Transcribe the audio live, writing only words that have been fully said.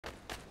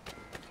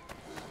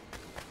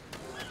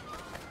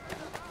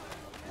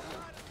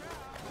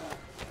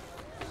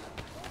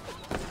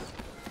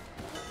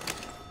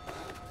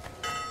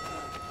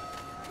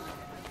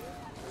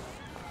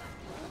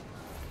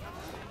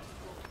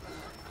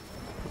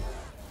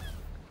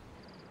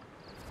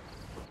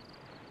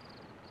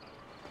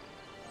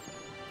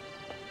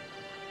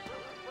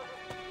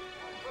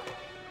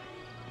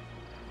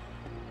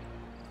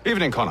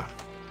Evening, Connor.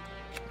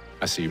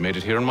 I see you made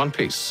it here in one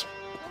piece.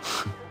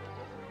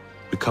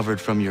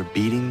 Recovered from your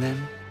beating,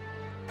 then?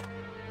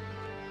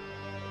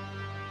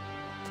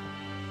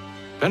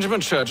 Benjamin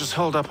Church is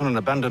holed up on an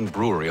abandoned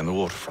brewery on the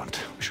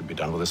waterfront. We should be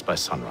done with this by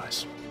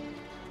sunrise.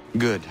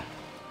 Good.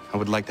 I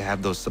would like to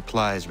have those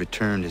supplies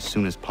returned as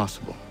soon as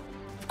possible.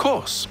 Of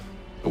course.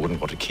 I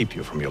wouldn't want to keep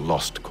you from your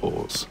lost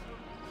cause.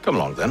 Come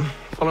along, then.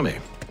 Follow me.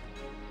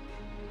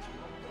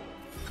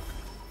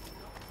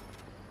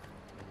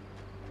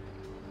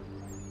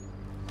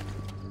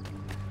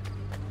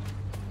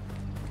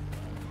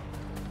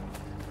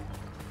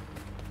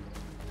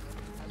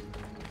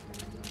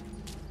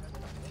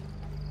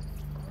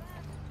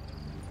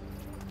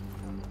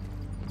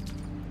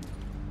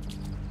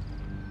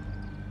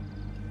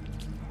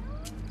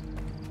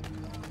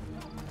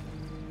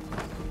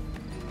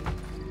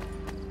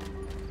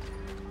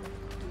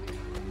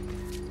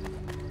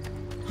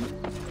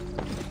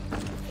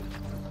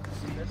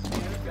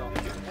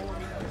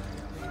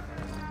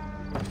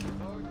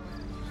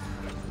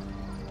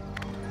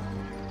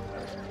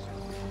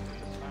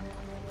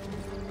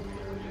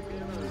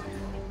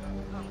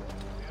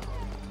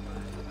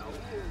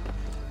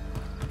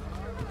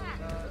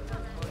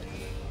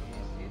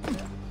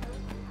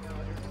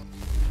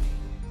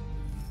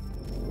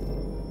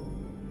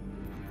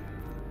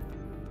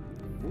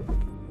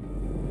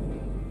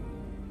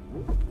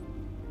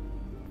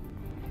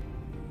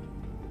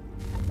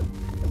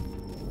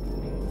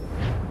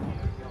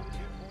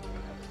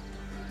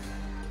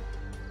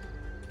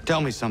 Tell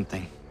me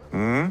something.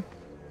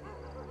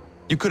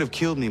 You could have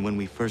killed me when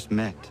we first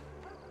met.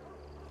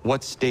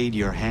 What stayed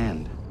your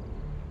hand?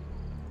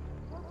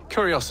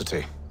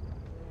 Curiosity.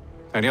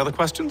 Any other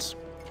questions?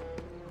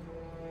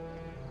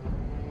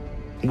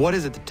 What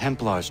is it the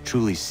Templars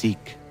truly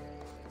seek?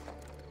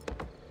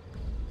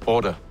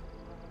 Order.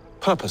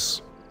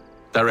 Purpose.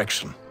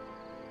 Direction.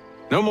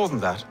 No more than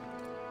that.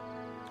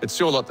 It's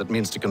your lot that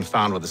means to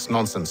confound with this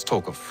nonsense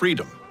talk of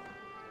freedom.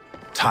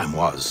 Time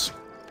was.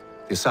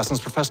 The assassins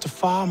professed a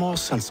far more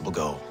sensible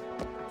goal.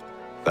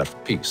 That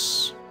of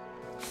peace.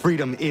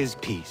 Freedom is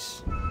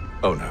peace.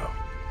 Oh no.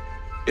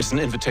 It's an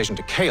invitation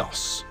to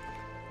chaos.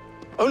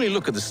 Only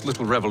look at this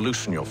little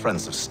revolution your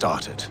friends have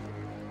started.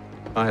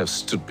 I have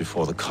stood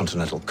before the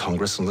Continental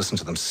Congress and listened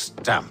to them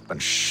stamp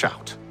and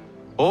shout.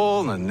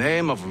 All in the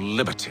name of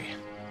liberty.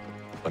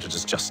 But it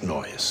is just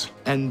noise.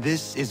 And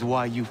this is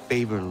why you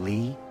favor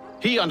Lee?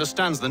 He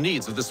understands the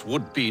needs of this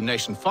would-be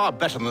nation far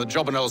better than the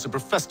jobberknolls who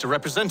profess to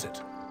represent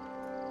it.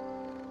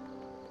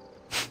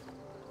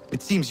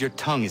 It seems your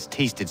tongue has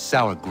tasted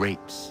sour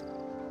grapes.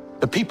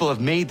 The people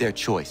have made their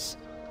choice,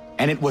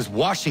 and it was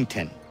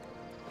Washington.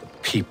 The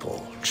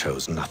people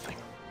chose nothing.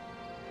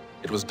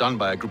 It was done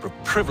by a group of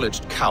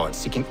privileged cowards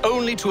seeking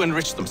only to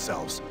enrich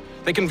themselves.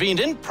 They convened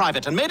in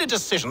private and made a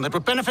decision that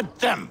would benefit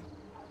them.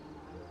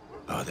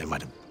 Oh, they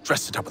might have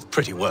dressed it up with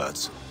pretty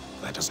words.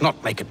 But that does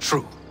not make it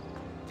true.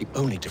 The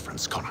only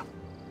difference, Connor,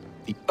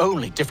 the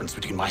only difference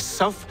between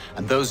myself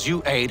and those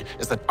you aid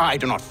is that I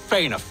do not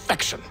feign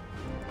affection.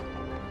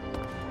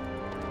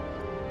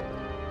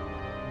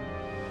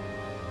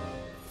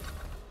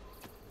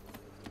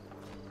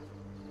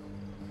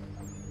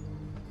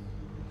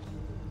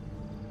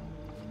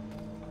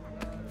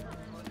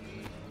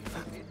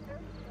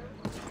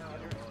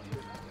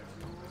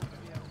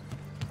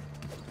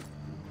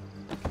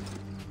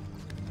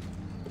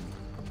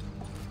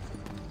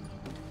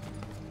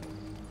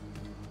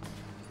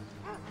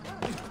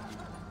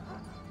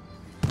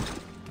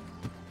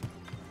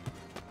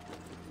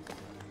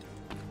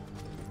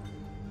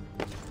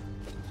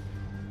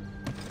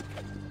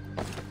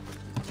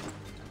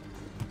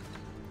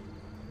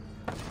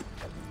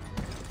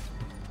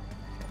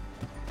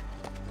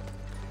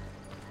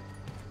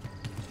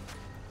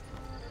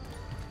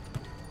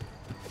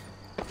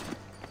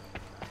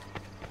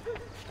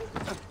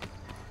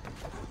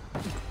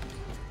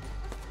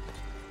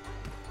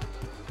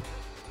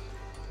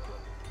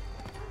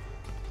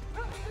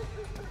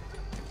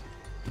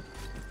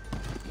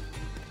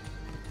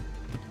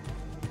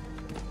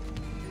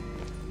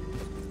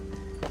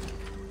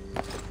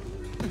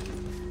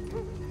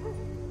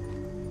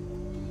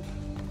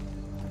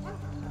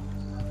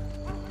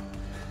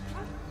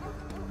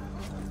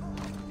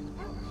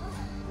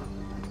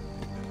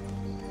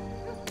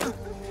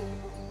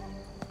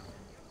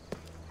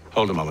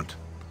 Hold a moment.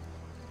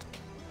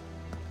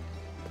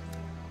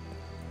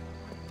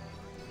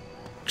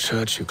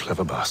 Church, you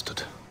clever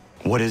bastard.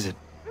 What is it?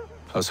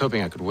 I was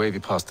hoping I could wave you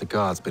past the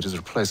guards, but he's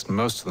replaced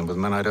most of them with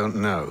men I don't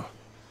know.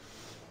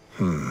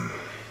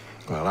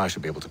 Well, I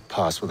should be able to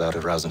pass without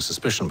arousing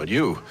suspicion, but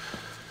you...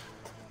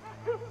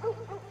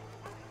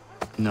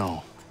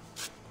 No.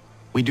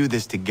 We do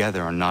this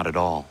together or not at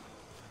all.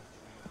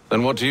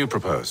 Then what do you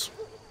propose?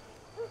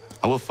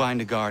 I will find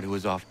a guard who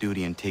is off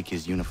duty and take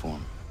his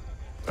uniform.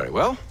 Very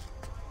well.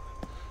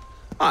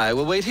 I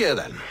will wait here,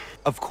 then.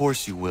 Of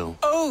course you will.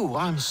 Oh,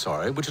 I'm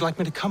sorry. Would you like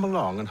me to come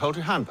along and hold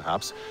your hand,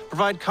 perhaps?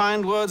 Provide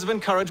kind words of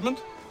encouragement?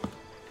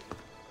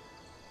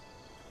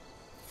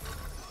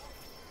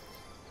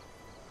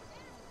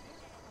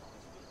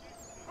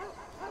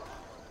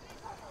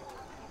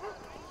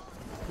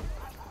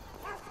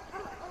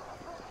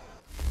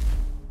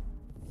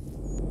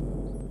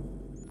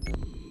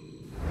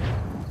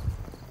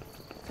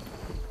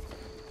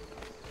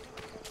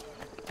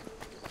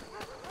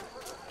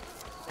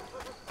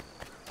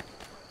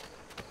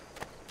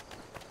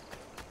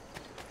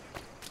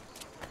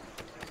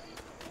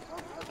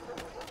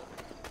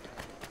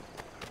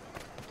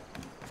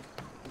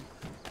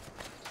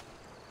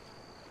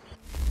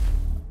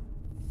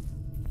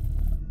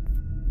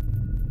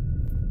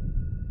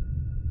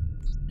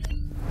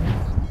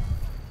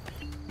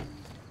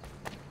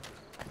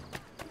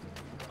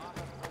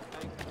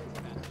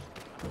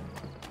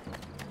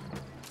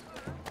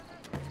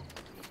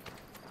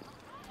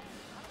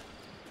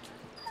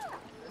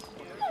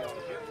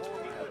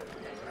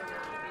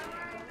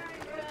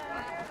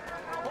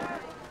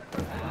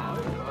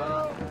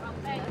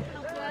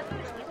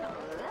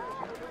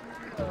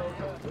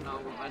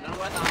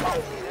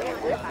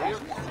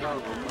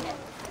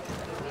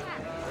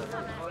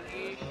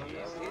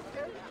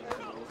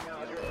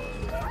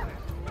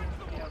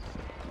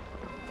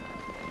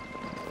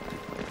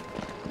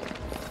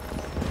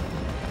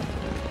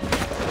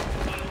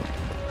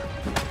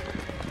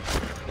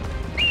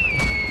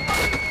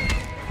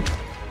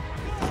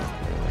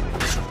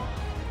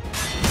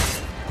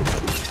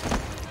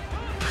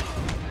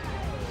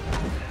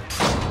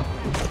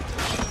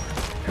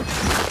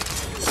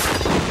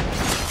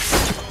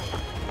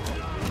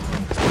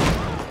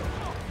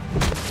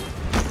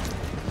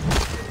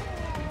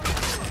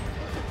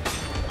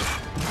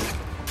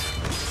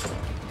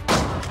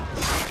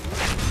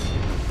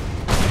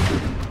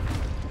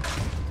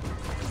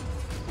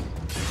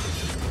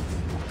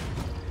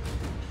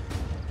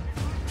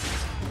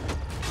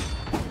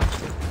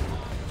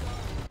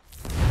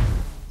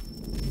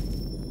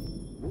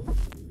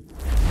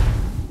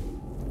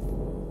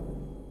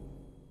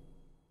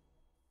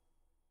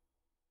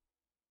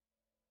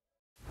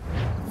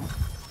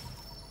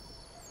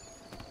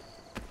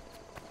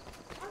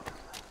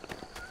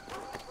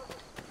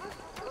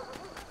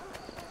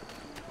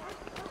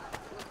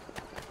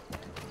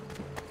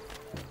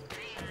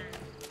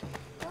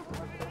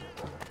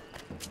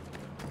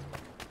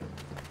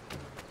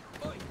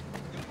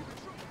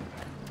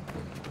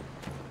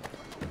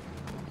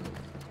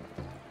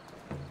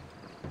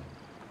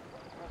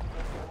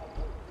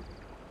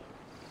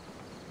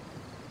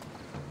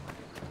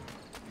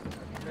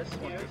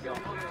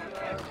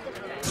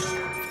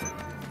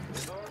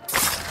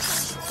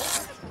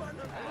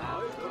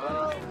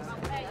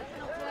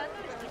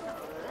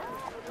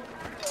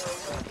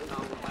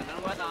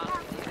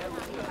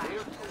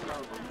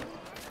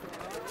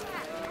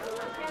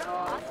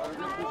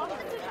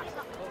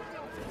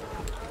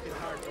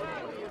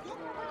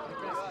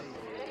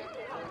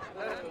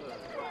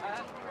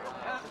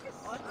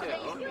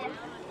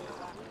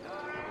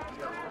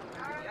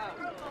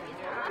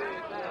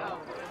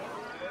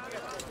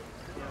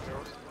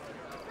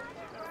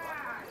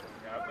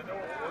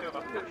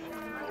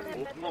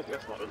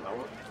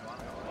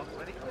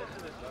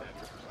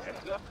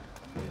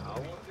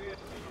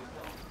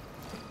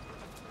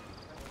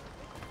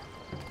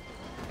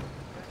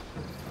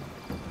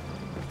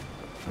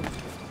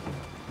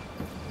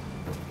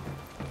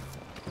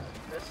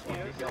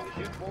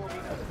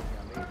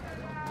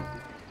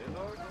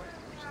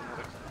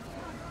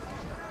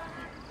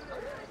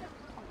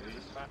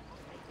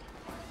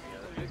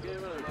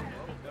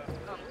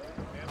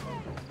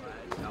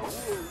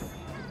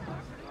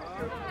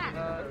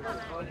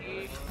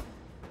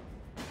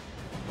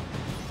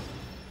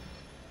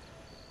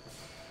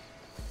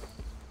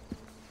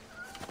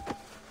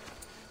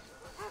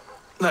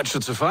 That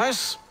should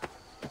suffice.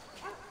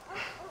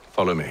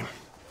 Follow me.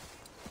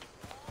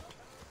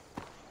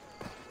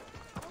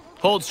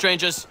 Hold,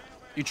 strangers.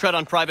 You tread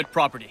on private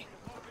property.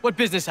 What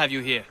business have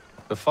you here?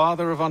 The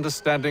Father of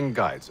Understanding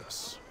guides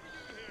us.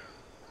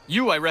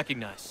 You I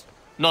recognize,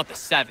 not the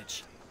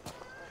savage.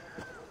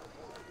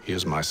 He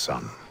is my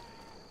son.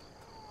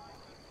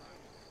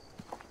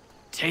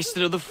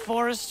 Tasted of the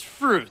forest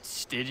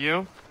fruits, did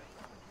you?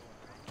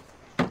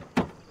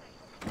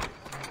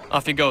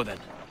 Off you go, then.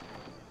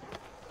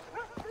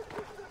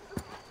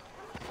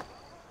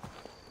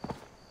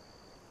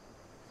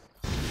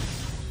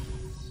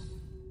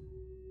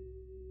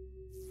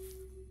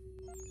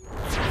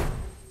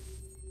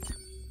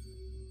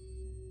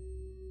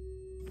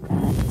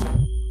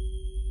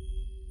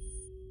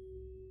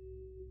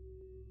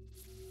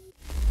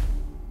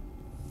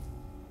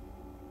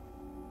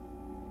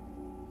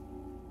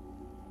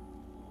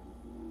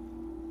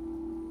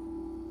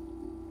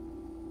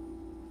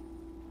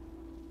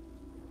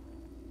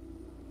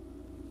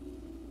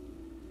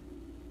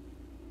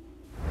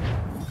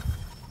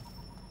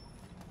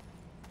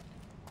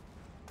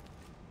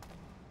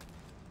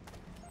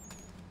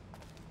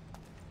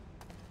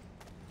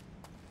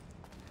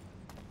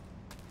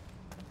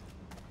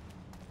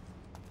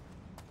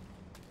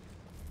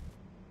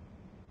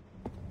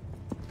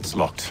 It's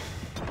locked.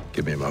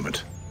 Give me a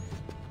moment.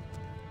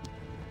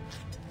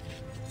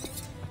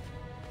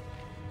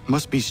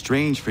 Must be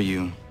strange for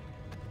you,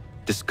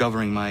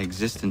 discovering my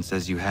existence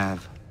as you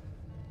have.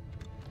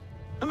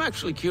 I'm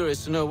actually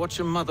curious to know what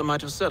your mother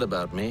might have said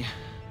about me.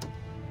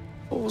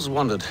 Always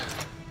wondered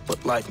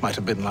what life might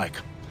have been like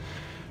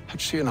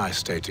had she and I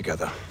stayed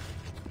together.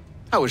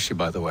 How is she,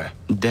 by the way?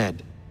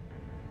 Dead.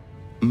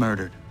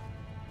 Murdered.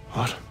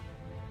 What?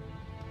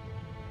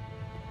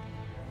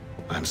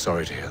 I'm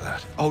sorry to hear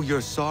that. Oh,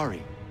 you're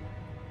sorry.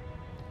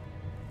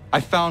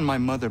 I found my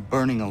mother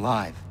burning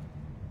alive.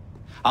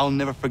 I'll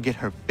never forget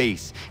her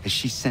face as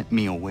she sent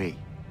me away.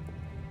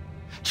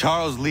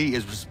 Charles Lee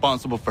is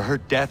responsible for her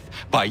death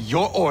by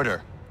your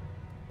order.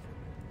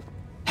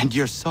 And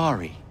you're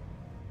sorry.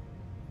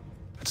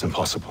 It's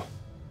impossible.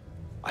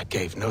 I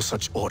gave no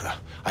such order.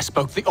 I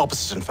spoke the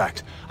opposite, in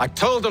fact. I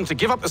told them to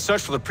give up the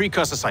search for the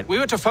precursor site. We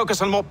were to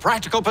focus on a more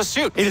practical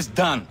pursuit. It is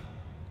done,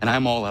 and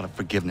I'm all out of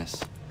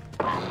forgiveness.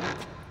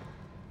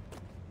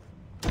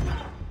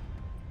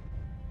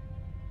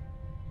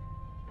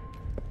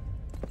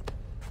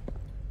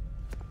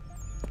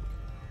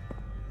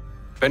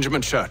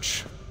 Benjamin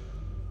Church,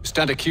 you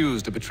stand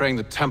accused of betraying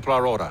the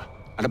Templar Order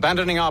and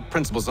abandoning our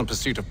principles in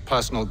pursuit of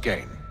personal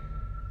gain.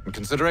 In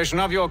consideration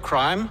of your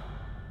crime,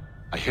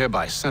 I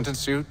hereby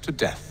sentence you to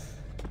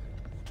death.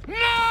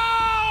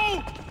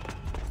 No!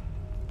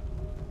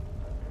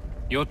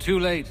 You're too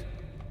late.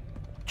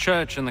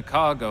 Church and the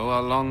cargo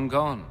are long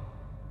gone.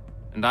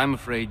 And I'm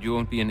afraid you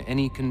won't be in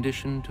any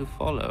condition to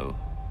follow.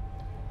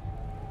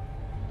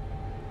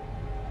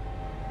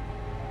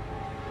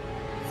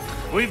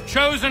 We've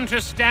chosen to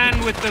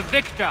stand with the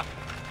victor.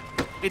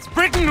 It's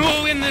Britain who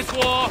will win this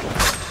war.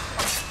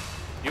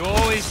 You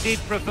always did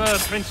prefer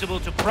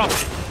principle to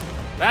profit.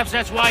 Perhaps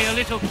that's why your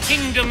little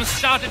kingdom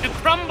started to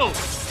crumble.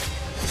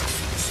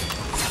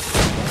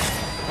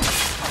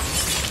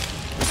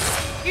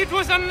 It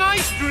was a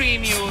nice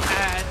dream you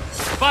had,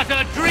 but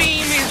a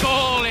dream is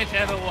all it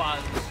ever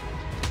was.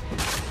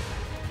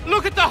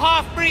 Look at the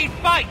half-breed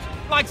fight,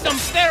 like some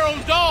feral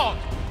dog.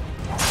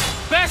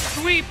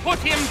 Best we put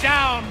him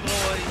down,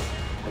 boys.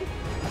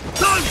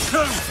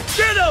 Duncan!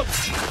 Get him!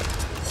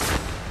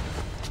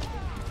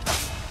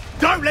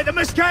 Don't let them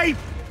escape!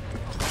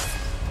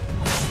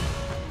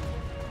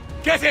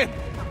 Get him!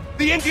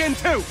 The Indian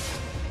too!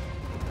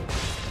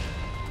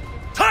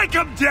 Take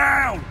him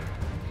down!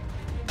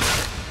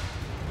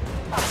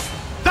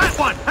 That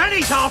one! And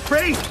he's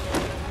half-breed!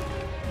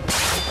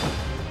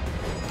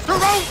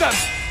 Surround them!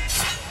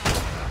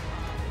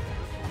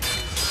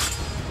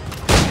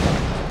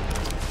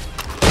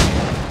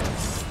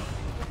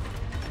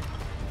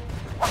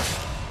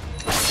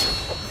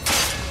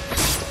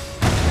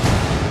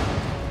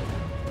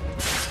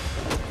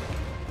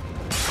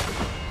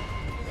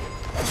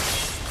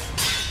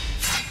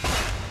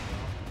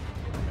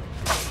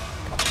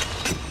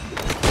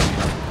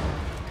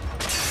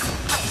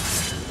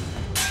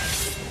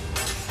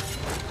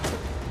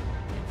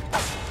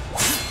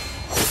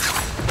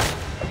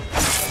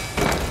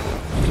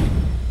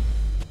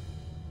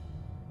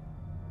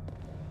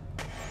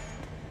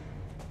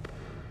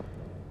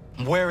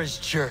 Where is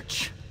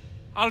Church?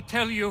 I'll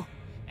tell you.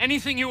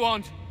 Anything you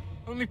want.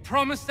 Only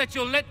promise that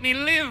you'll let me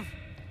live.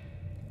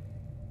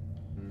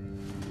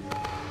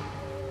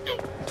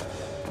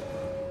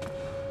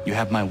 You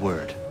have my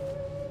word.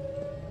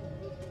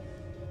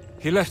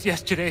 He left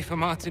yesterday for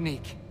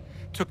Martinique.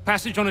 Took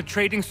passage on a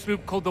trading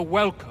sloop called the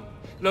Welcome.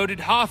 Loaded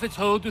half its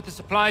hold with the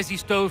supplies he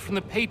stole from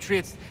the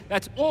Patriots.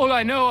 That's all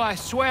I know, I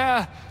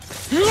swear.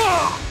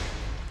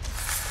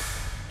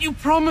 You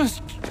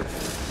promised.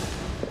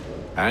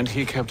 And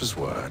he kept his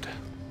word.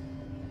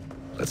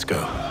 Let's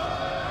go.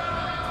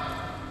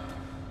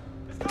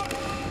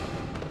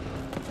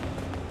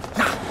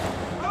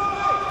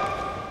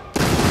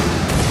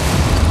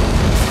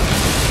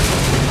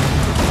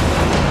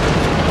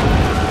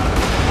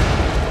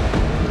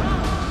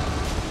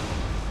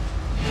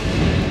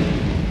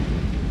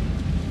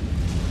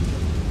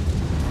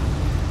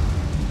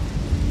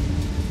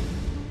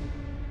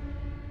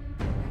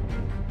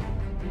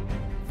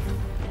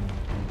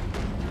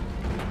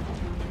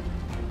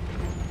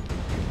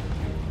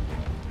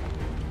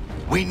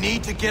 We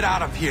need to get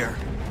out of here.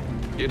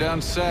 You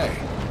don't say.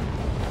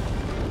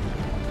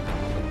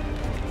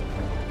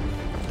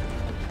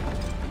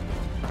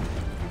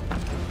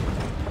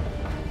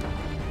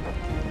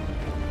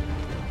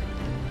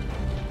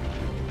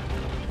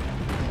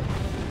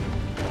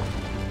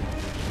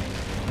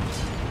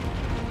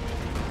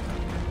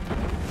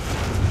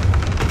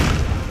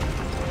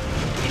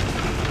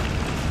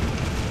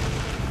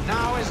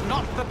 Now is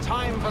not the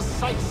time for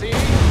sightseeing.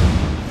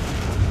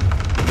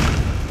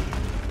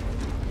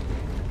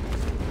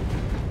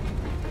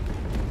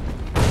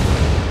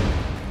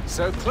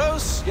 So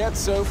close, yet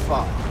so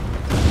far.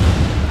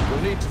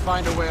 We'll need to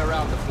find a way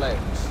around the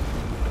flames.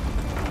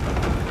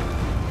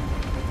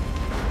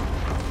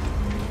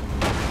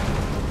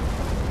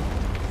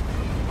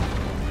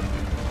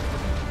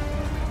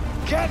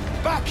 Get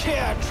back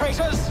here,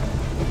 traitors!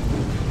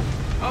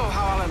 Oh,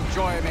 how I'll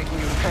enjoy making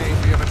you pay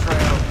for your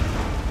betrayal.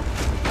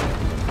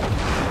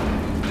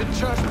 Did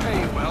Church pay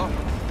you well?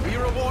 Were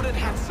you rewarded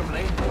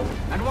handsomely?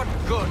 And what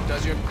good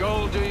does your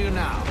gold do you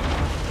now?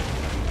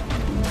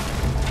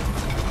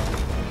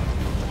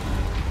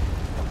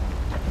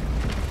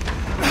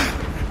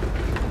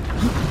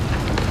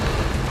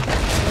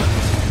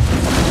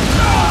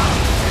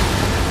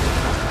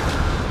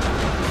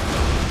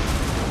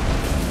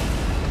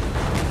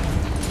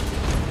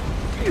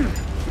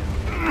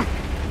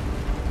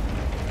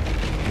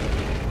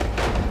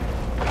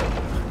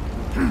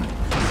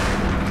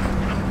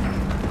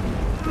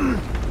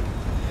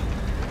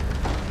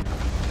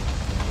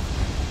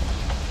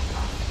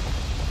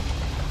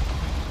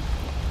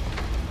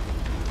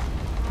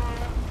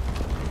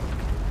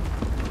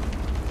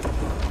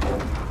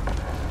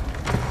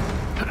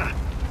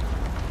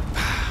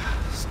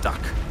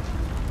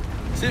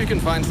 See if you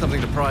can find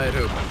something to pry it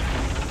open.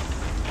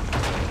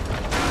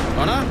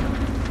 Honor?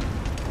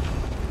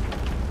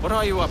 What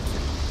are you up to?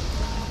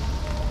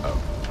 Oh,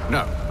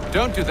 no.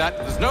 Don't do that.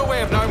 There's no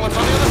way of knowing what's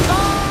on the other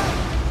side!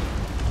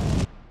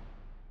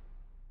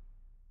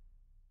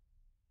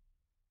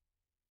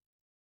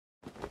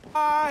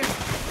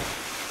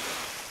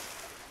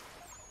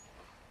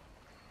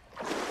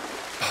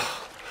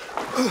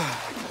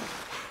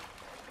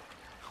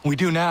 We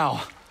do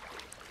now.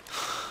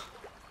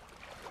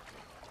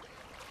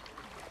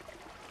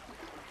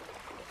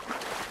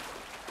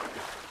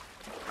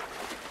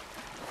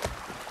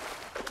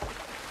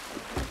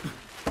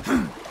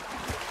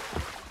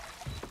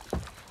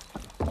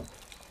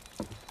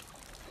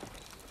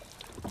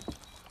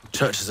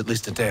 Church is at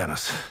least a day on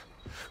us.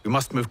 We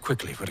must move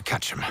quickly if we're to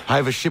catch him. I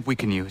have a ship we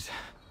can use.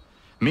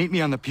 Meet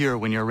me on the pier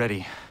when you're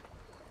ready.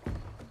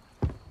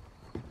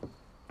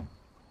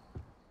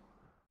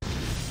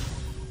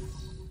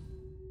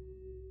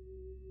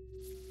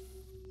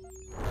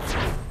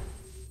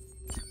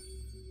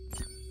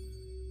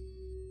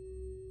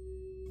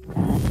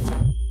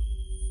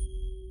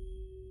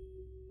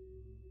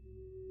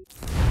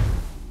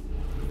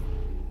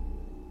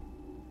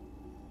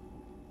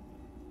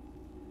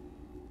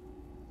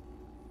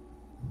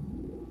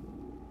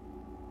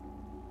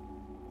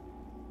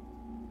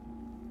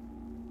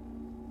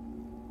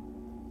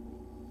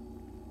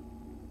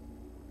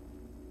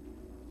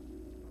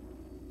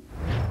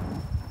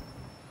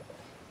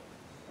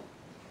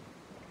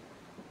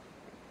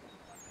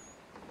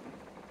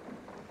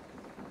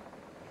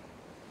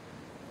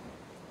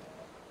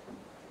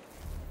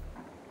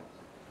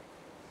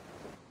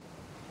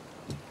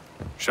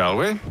 Shall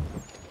we?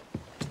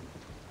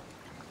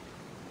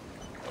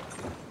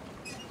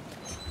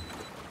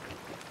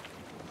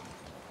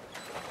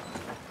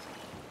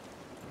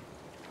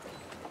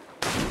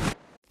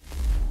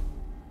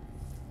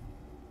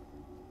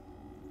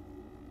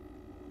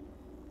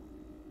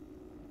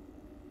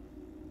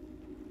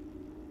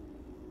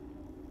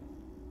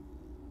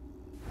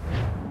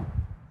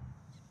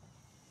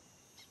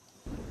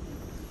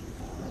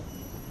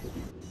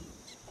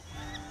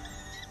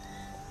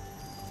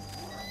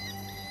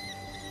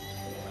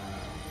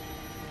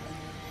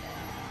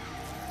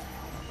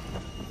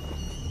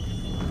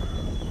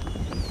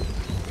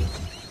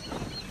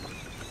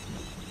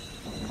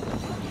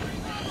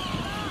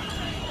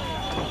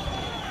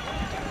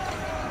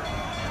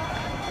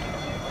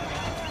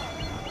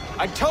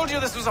 I told you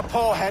this was a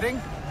poor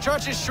heading.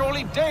 Church is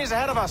surely days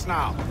ahead of us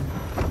now.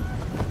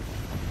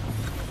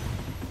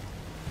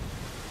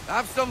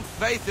 Have some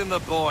faith in the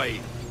boy.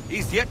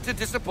 He's yet to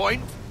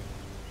disappoint.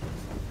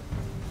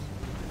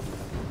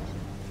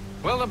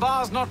 Well, the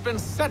bar's not been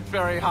set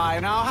very high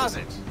now, has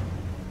it?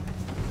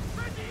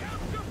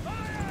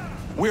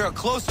 We are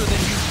closer than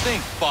you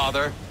think,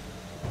 Father.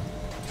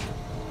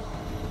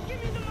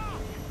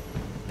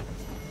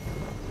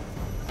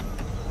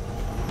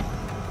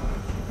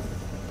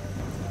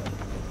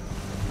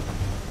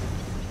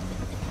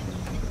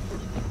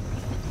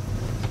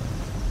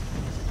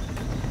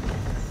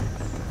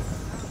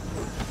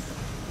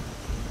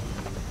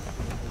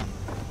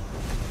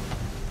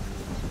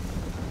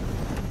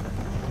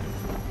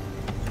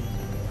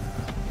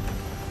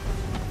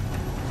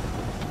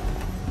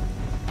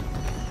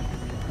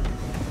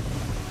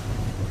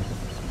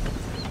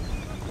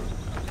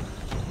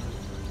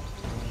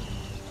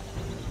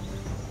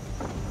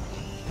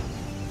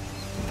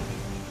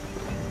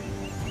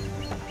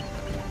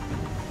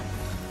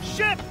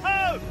 Ship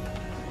out!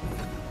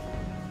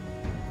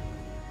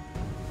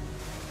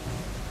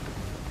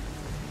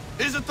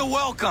 Isn't the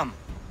welcome?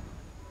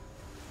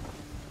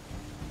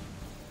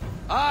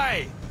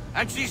 Aye,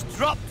 and she's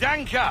dropped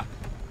anchor.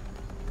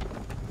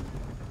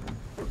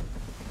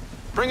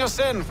 Bring us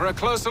in for a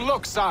closer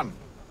look, son.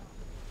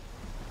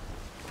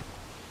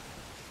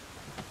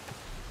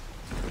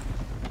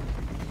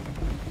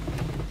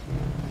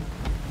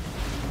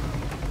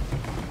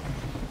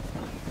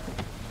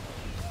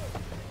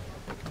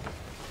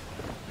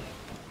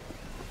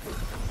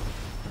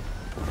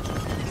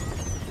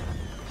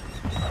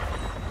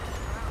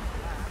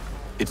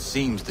 It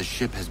seems the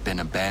ship has been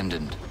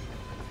abandoned.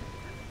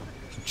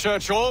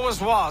 Church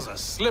always was a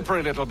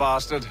slippery little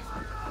bastard.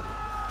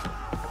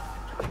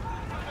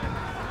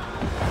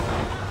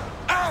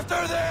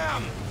 After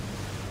them!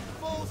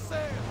 Full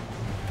sail!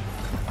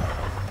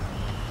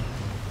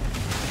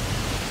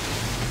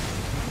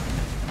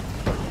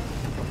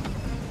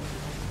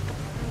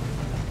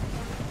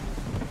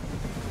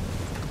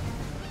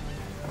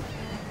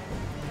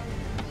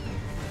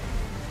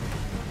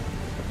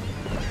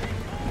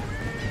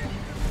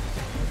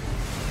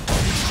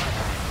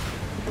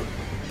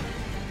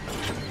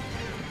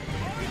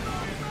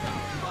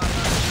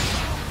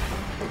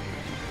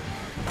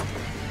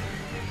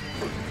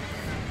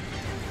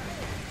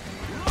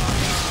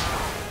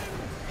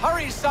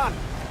 Hurry, son!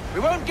 We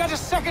won't get a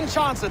second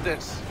chance at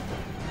this.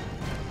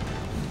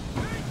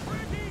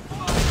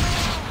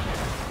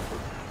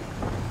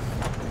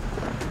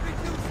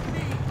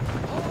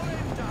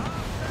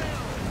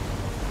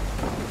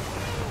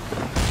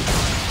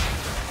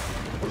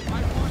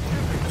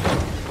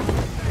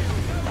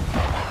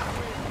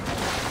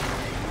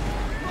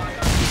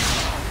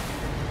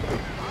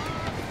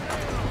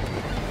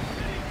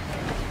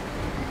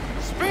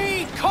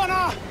 Speed,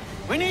 Connor!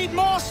 We need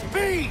more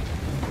speed!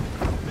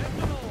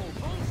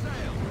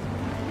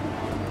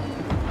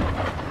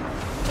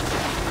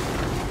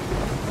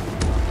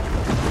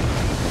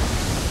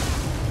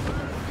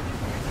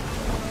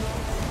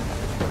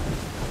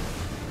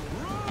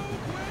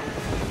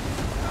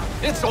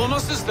 It's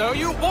almost as though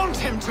you want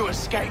him to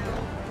escape.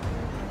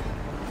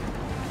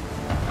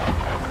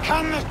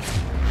 Can...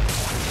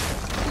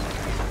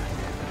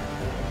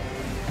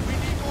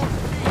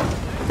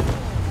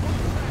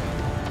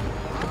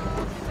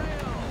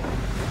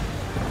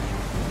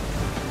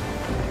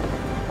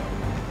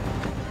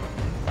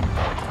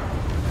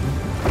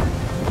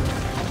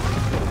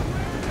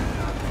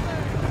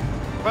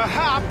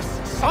 Perhaps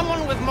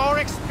someone with more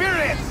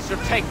experience should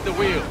take the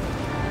wheel.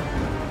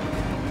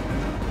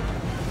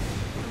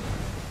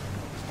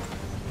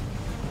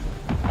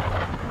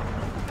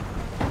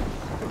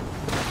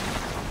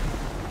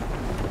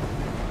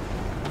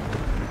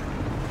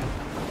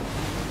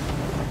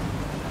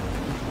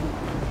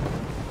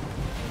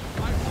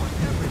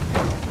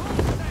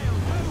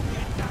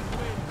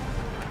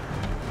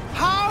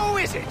 How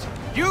is it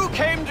you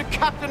came to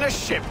captain a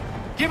ship,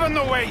 given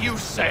the way you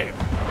sail?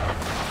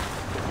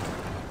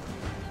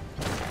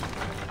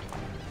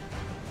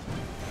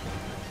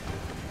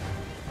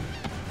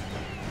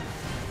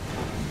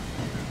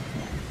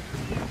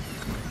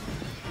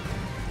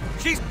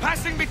 She's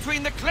passing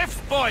between the cliffs,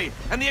 boy,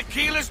 and the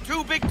Aquila's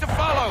too big to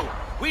follow.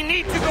 We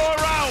need to go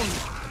around.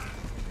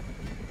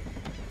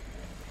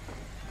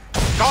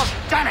 God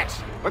damn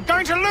it! We're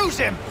going to lose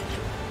him!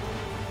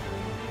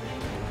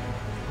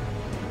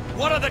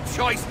 What other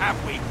choice have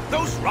we?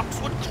 Those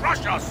rocks would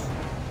crush us.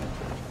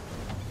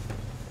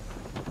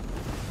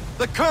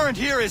 The current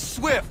here is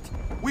swift.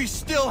 We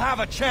still have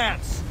a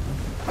chance.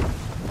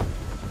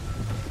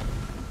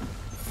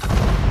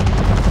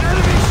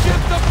 Enemy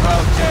ships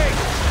approaching!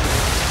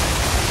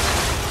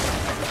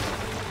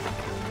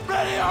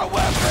 Ready our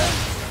weapons!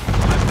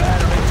 Prepare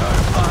to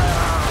return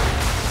fire!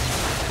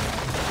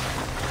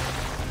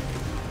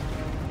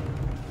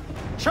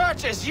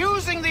 Church is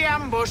using the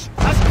ambush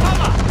as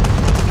cover!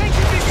 Think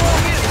it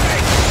before his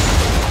face!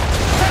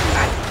 Send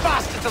that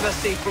bastard to the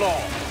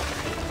seafloor!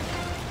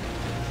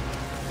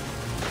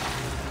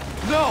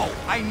 No!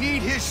 I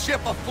need his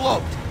ship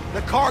afloat!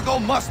 The cargo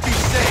must be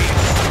saved!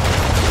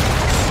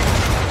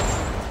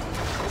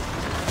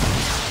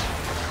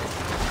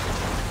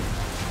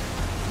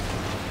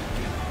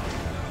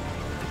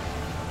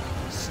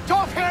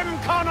 Stop him,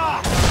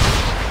 Connor!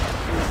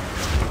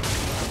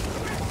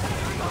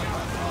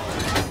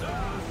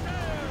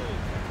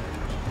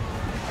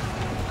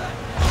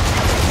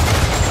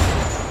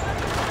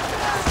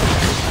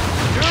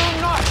 Do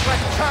not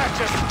let Church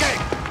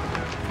escape!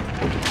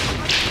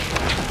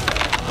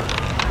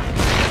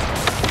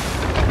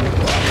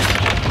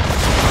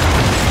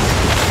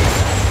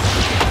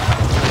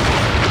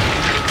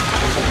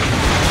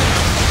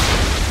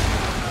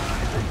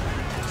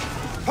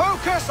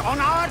 Focus on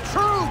our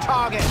true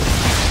target!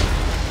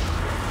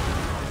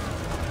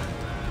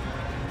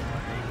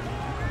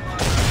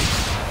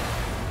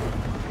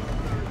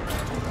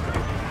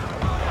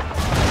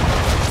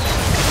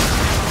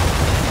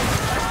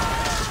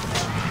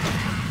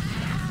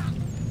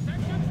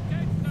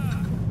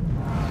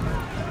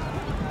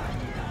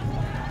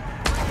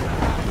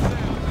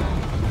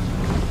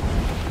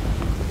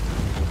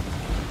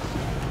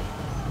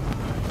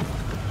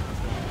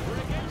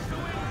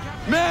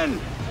 Men!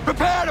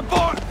 Prepare to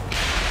board!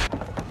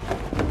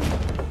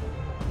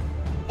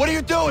 What are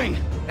you doing?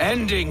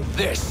 Ending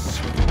this!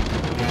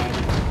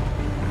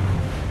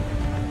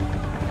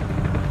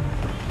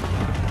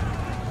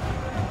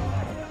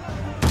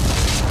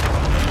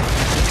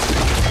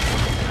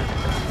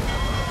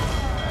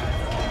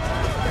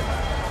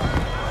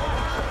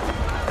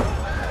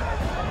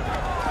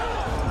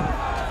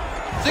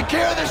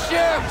 Secure the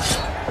ship!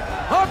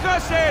 Hook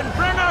us in!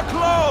 Bring her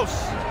close!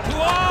 To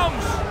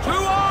arms! To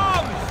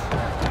arms!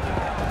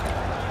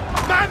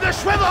 Man the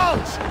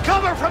swivels!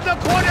 Cover from the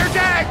quarter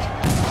deck!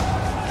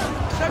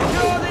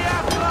 Secure the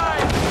aft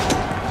line!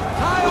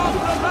 Tie off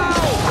the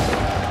bow!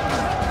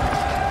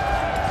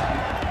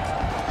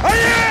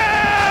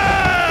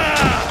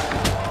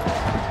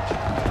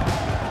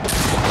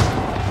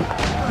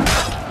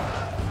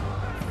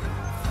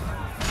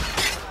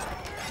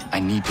 I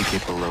need to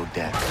get below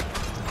deck.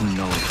 Who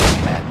knows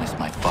what madness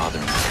my father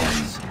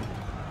intends?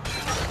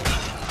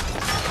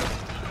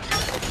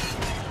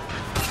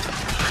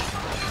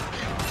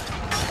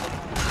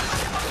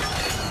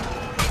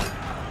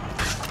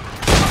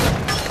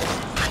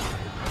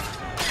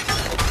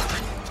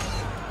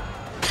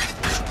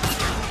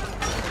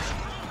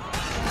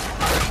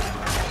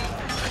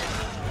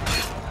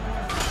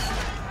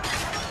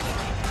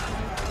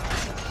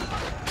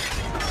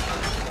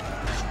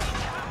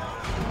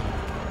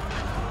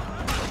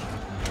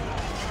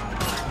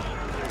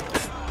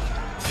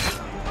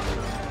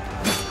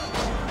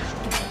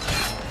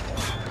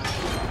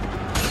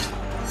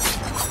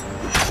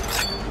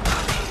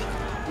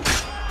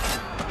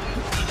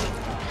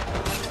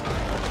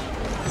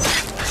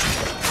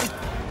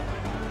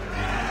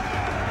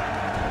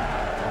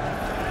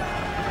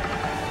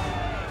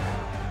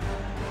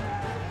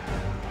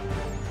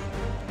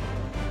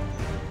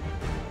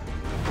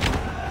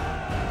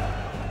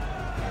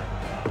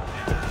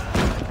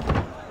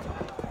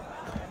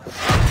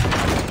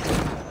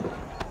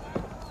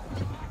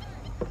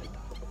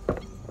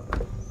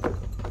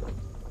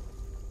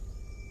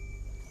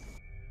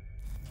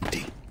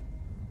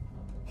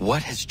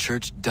 What has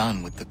Church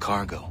done with the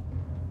cargo?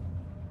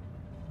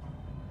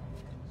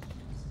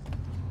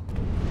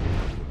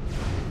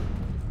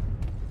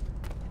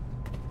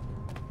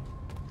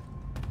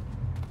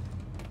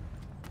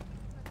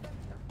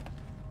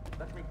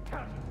 Let me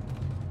count.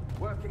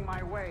 Working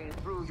my way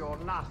through your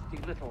nasty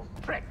little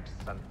tricks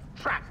and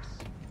traps.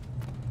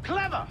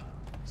 Clever!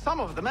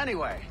 Some of them,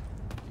 anyway.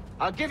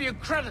 I'll give you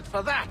credit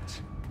for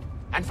that.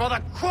 And for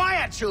the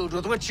quietude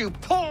with which you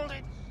pulled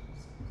it.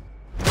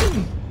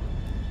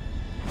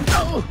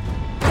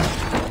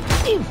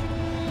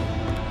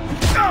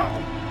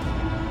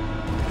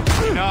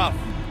 Enough!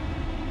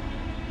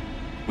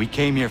 We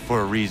came here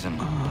for a reason.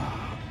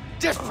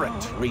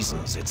 Different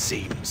reasons, it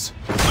seems.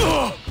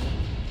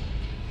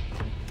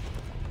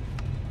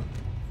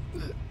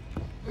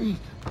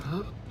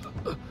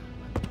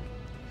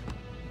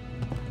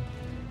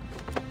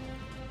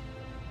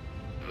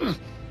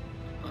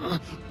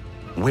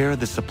 Where are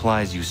the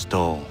supplies you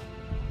stole?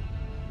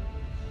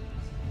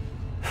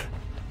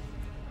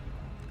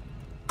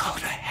 Go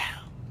to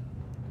hell.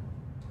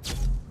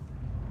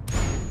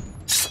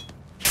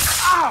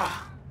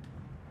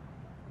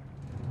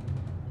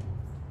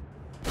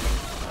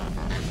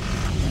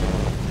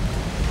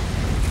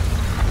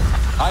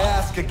 I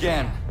ask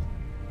again.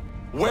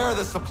 Where are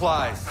the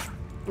supplies?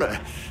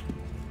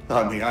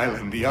 On the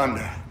island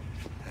yonder.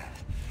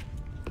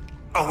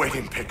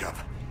 Awaiting pickup.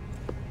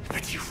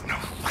 But you've no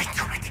right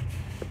to it.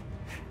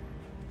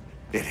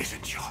 It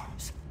isn't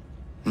yours.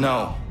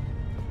 No,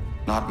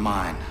 not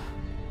mine.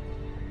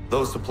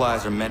 Those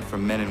supplies are meant for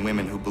men and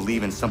women who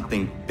believe in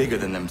something bigger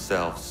than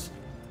themselves.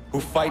 Who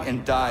fight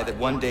and die that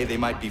one day they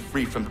might be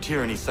free from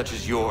tyranny such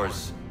as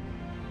yours.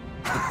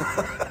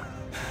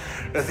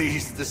 Are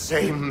these the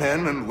same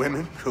men and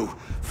women who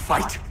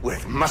fight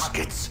with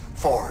muskets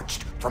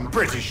forged from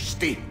British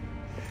steel?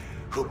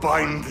 Who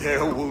bind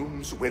their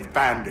wounds with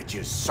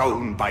bandages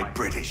sewn by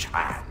British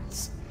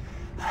hands?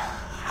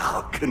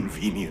 How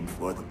convenient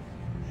for them.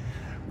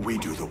 We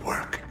do the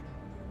work.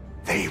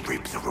 They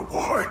reap the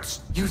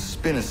rewards. You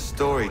spin a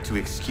story to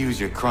excuse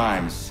your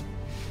crimes,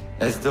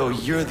 as though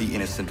you're the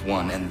innocent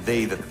one and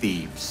they the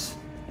thieves.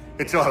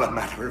 It's all a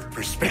matter of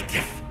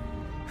perspective.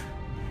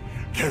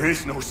 There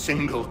is no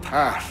single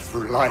path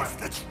through life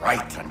that's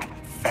right and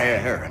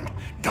fair and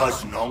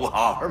does no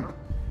harm.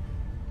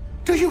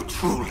 Do you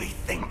truly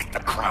think the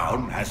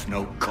Crown has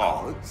no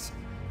cause?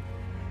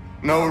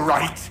 No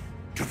right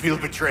to feel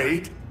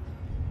betrayed?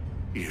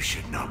 You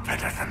should know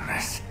better than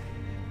this.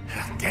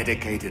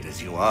 Dedicated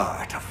as you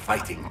are to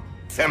fighting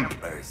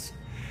Templars,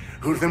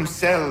 who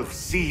themselves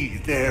see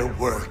their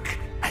work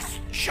as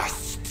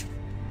just.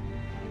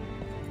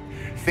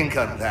 Think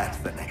on that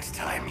the next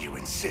time you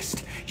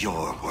insist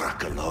your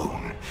work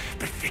alone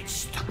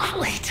befits the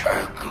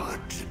greater good.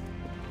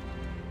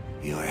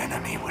 Your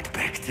enemy would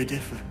beg to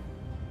differ,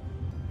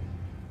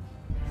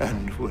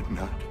 and would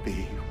not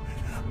be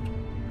without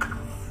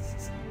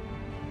cause.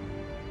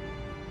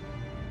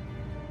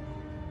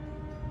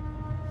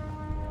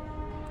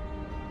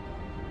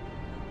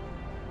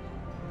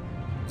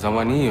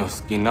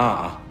 Zawanios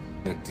kinaa,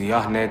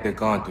 nagtiyahne te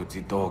kantu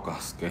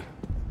titokaske.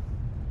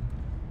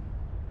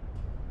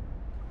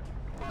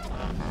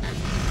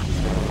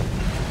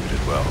 You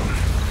did well.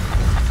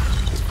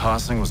 His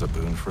passing was a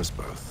boon for us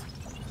both.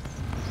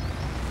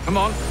 Come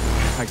on.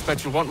 I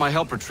expect you'll want my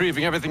help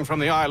retrieving everything from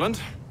the island.